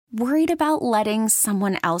Worried about letting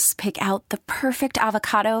someone else pick out the perfect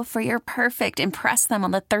avocado for your perfect impress them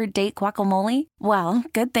on the third date guacamole? Well,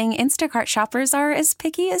 good thing Instacart shoppers are as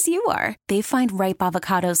picky as you are. They find ripe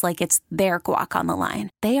avocados like it's their guac on the line.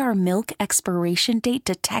 They are milk expiration date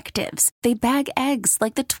detectives. They bag eggs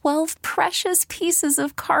like the 12 precious pieces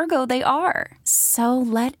of cargo they are. So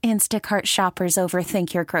let Instacart shoppers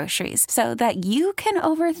overthink your groceries so that you can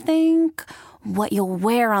overthink what you'll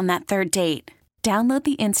wear on that third date. Download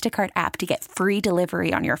the Instacart app to get free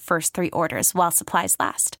delivery on your first 3 orders while supplies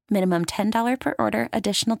last. Minimum $10 per order.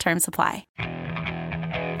 Additional terms apply.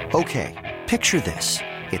 Okay, picture this.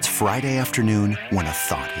 It's Friday afternoon when a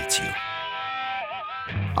thought hits you.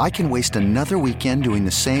 I can waste another weekend doing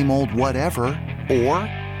the same old whatever, or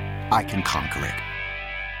I can conquer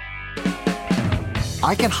it.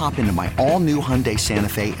 I can hop into my all-new Hyundai Santa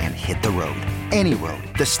Fe and hit the road. Any road.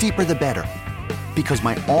 The steeper, the better. Because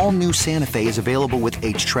my all-new Santa Fe is available with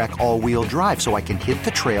H-Track all-wheel drive, so I can hit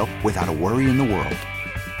the trail without a worry in the world.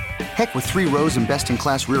 Heck, with 3 rows and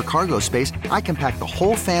best-in-class rear cargo space, I can pack the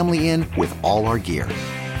whole family in with all our gear.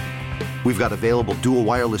 We've got available dual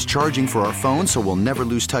wireless charging for our phones, so we'll never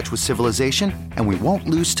lose touch with civilization, and we won't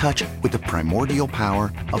lose touch with the primordial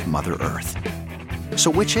power of Mother Earth.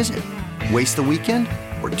 So which is it? Waste the weekend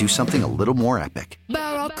or do something a little more epic?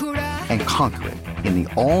 And conquer it in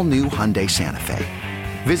the all-new Hyundai Santa Fe.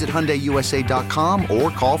 Visit HyundaiUSA.com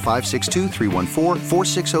or call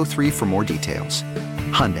 562-314-4603 for more details.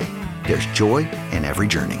 Hyundai, there's joy in every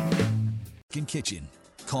journey. Kichen.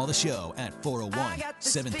 Call the show at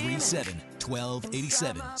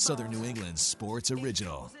 401-737-1287. Southern New England Sports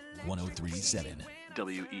Original. 103.7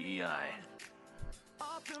 WEEI.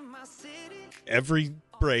 Every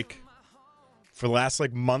break for the last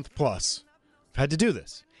month plus, I've had to do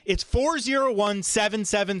this. It's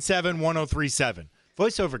 401-777-1037.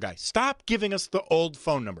 Voiceover guy, stop giving us the old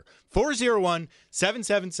phone number.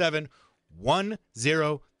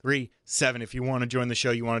 401-777-1037. If you want to join the show,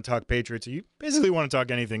 you want to talk Patriots, or you basically want to talk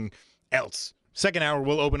anything else. Second hour,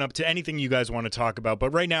 we'll open up to anything you guys want to talk about. But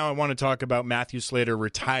right now, I want to talk about Matthew Slater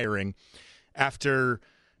retiring after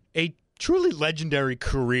a truly legendary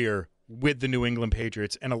career with the New England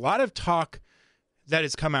Patriots. And a lot of talk that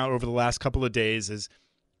has come out over the last couple of days is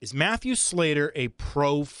Matthew Slater a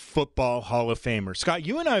Pro Football Hall of Famer? Scott,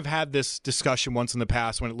 you and I have had this discussion once in the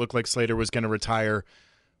past when it looked like Slater was going to retire,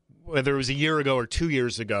 whether it was a year ago or 2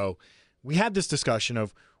 years ago. We had this discussion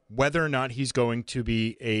of whether or not he's going to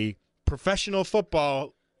be a professional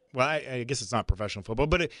football, well, I guess it's not professional football,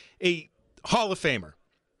 but a Hall of Famer.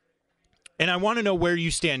 And I want to know where you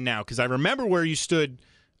stand now, because I remember where you stood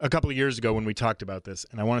a couple of years ago when we talked about this,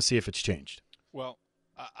 and I want to see if it's changed. Well,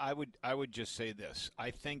 I would just say this.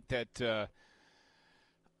 I think that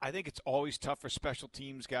I think it's always tough for special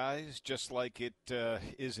teams guys, just like it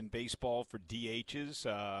is in baseball for DHs.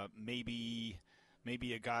 Maybe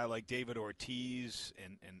a guy like David Ortiz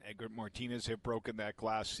and Edgar Martinez have broken that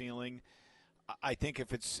glass ceiling. I think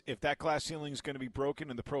if that glass ceiling is going to be broken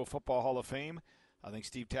in the Pro Football Hall of Fame, I think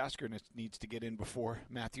Steve Tasker needs to get in before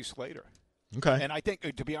Matthew Slater. Okay. And I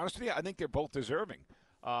think, to be honest with you, I think they're both deserving.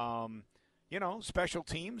 Special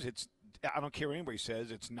teams, I don't care what anybody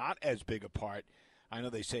says, it's not as big a part. I know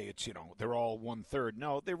they say it's, they're all 1/3.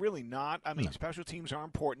 No, they're really not. I mean, Special teams are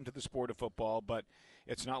important to the sport of football, but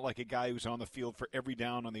it's not like a guy who's on the field for every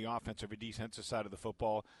down on the offensive or defensive side of the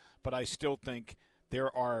football. But I still think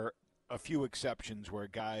there are a few exceptions where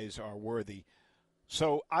guys are worthy.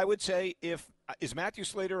 So I would say is Matthew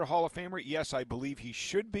Slater a Hall of Famer? Yes, I believe he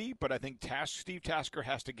should be, but I think Steve Tasker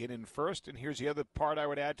has to get in first. And here's the other part I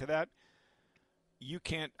would add to that. You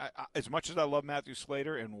can't, as much as I love Matthew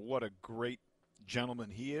Slater and what a great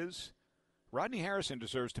gentleman he is, Rodney Harrison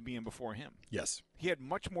deserves to be in before him. Yes. He had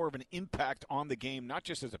much more of an impact on the game, not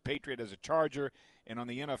just as a Patriot, as a Charger, and on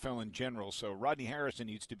the NFL in general. So Rodney Harrison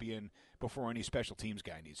needs to be in before any special teams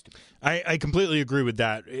guy needs to be. I completely agree with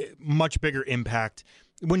that. Much bigger impact.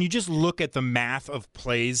 When you just look at the math of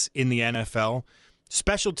plays in the NFL,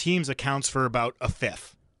 special teams accounts for about a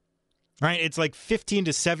fifth. Right? It's like 15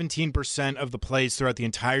 to 17% of the plays throughout the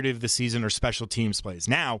entirety of the season are special teams plays.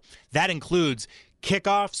 Now, that includes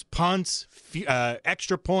kickoffs, punts,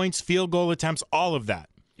 extra points, field goal attempts, all of that.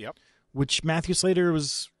 Yep. Which Matthew Slater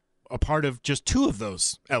was a part of just 2 of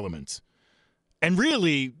those elements. And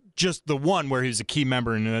really just the one where he was a key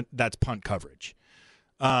member, and that's punt coverage.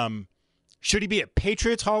 Should he be a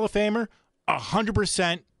Patriots Hall of Famer?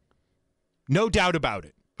 100%. No doubt about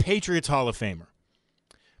it. Patriots Hall of Famer.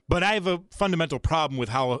 But I have a fundamental problem with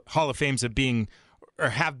how Hall of Fames have been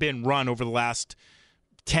run over the last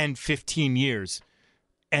 10, 15 years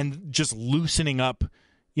and just loosening up,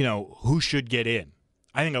 who should get in.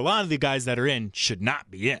 I think a lot of the guys that are in should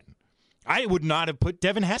not be in. I would not have put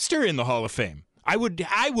Devin Hester in the Hall of Fame. I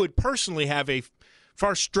would personally have a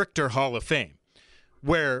far stricter Hall of Fame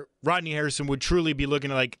where Rodney Harrison would truly be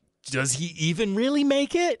looking like, does he even really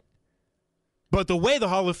make it? But the way the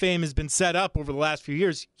Hall of Fame has been set up over the last few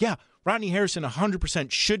years, yeah, Rodney Harrison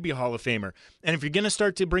 100% should be a Hall of Famer. And if you're going to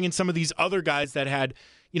start to bring in some of these other guys that had,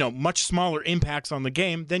 much smaller impacts on the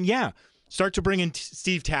game, then yeah, start to bring in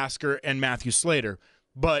Steve Tasker and Matthew Slater.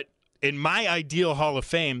 But in my ideal Hall of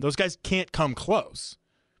Fame, those guys can't come close.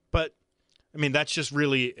 But, that's just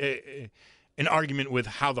really an argument with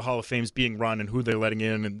how the Hall of Fame's being run and who they're letting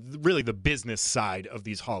in and really the business side of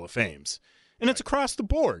these Hall of Fames. And it's across the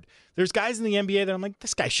board. There's guys in the NBA that I'm like,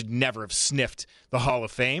 this guy should never have sniffed the Hall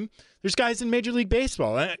of Fame. There's guys in Major League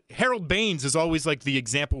Baseball. Harold Baines is always like the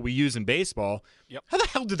example we use in baseball. Yep. How the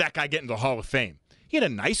hell did that guy get into the Hall of Fame? He had a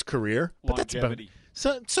nice career. But longevity.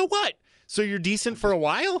 So what? So you're decent for a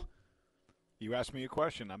while? You asked me a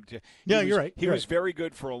question. You're right. He was very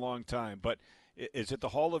good for a long time, but is it the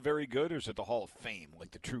Hall of Very Good or is it the Hall of Fame,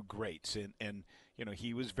 like the true greats? And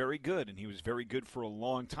he was very good, and he was very good for a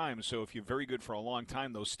long time. So if you're very good for a long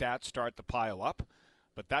time, those stats start to pile up.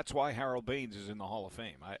 But that's why Harold Baines is in the Hall of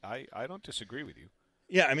Fame. I don't disagree with you.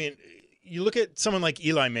 Yeah, you look at someone like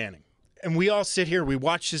Eli Manning, and we all sit here, we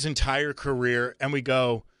watch his entire career, and we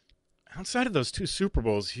go, outside of those 2 Super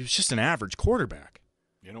Bowls, he was just an average quarterback.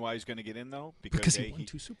 You know why he's going to get in, though? Because he won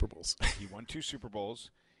 2 Super Bowls. He won 2 Super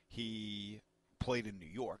Bowls. He played in New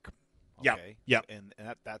York. Okay? Yeah. And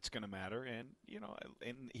that's going to matter. And,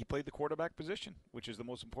 and he played the quarterback position, which is the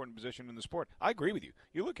most important position in the sport. I agree with you.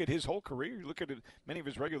 You look at his whole career, you look at many of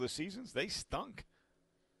his regular seasons, they stunk.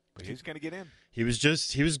 But he's going to get in. He was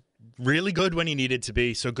really good when he needed to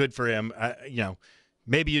be, so good for him.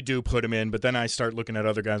 Maybe you do put him in, but then I start looking at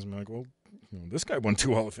other guys and I'm like, well, this guy won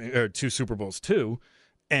 2 Super Bowls too,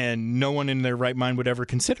 and no one in their right mind would ever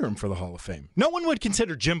consider him for the Hall of Fame. No one would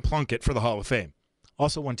consider Jim Plunkett for the Hall of Fame.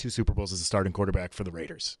 Also won 2 Super Bowls as a starting quarterback for the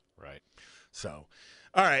Raiders. Right. So,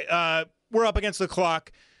 all right, we're up against the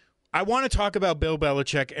clock. I want to talk about Bill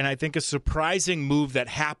Belichick, and I think a surprising move that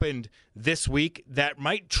happened this week that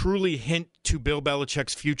might truly hint to Bill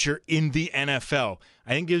Belichick's future in the NFL.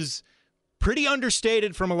 I think is pretty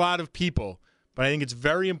understated from a lot of people, but I think it's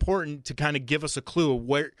very important to kind of give us a clue of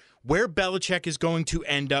where Belichick is going to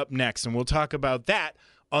end up next, and we'll talk about that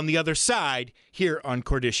on the other side here on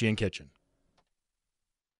Cordischi and Kichen.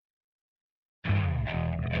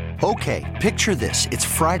 Okay, picture this. It's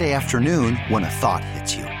Friday afternoon when a thought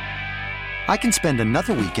hits you. I can spend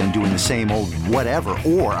another weekend doing the same old whatever,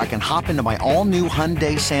 or I can hop into my all-new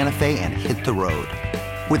Hyundai Santa Fe and hit the road.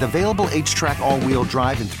 With available H-Track all-wheel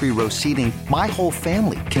drive and 3-row seating, my whole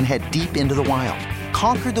family can head deep into the wild.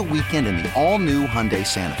 Conquer the weekend in the all-new Hyundai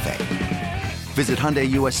Santa Fe. Visit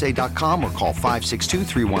HyundaiUSA.com or call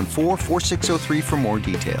 562-314-4603 for more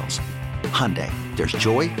details. Hyundai, there's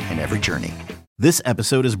joy in every journey. This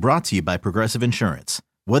episode is brought to you by Progressive Insurance.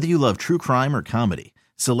 Whether you love true crime or comedy,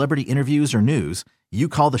 celebrity interviews or news, you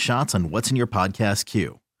call the shots on what's in your podcast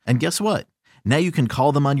queue. And guess what? Now you can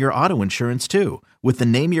call them on your auto insurance too with the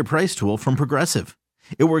Name Your Price tool from Progressive.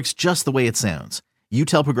 It works just the way it sounds. You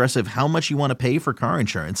tell Progressive how much you want to pay for car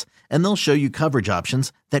insurance, and they'll show you coverage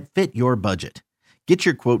options that fit your budget. Get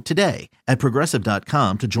your quote today at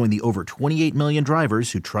Progressive.com to join the over 28 million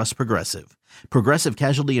drivers who trust Progressive. Progressive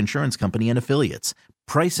Casualty Insurance Company and Affiliates.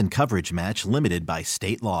 Price and coverage match limited by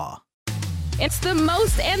state law. It's the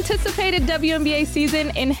most anticipated WNBA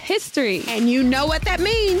season in history. And you know what that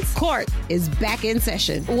means. Court is back in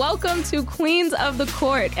session. Welcome to Queens of the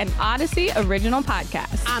Court, an Odyssey original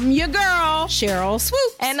podcast. I'm your girl, Cheryl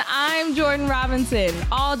Swoops. And I'm Jordan Robinson.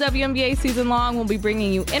 All WNBA season long, we'll be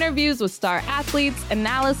bringing you interviews with star athletes,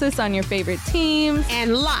 analysis on your favorite teams,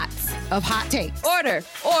 and lots of hot takes.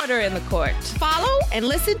 Order in the court. Follow and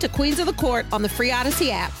listen to Queens of the Court on the free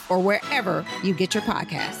Odyssey app or wherever you get your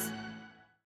podcasts.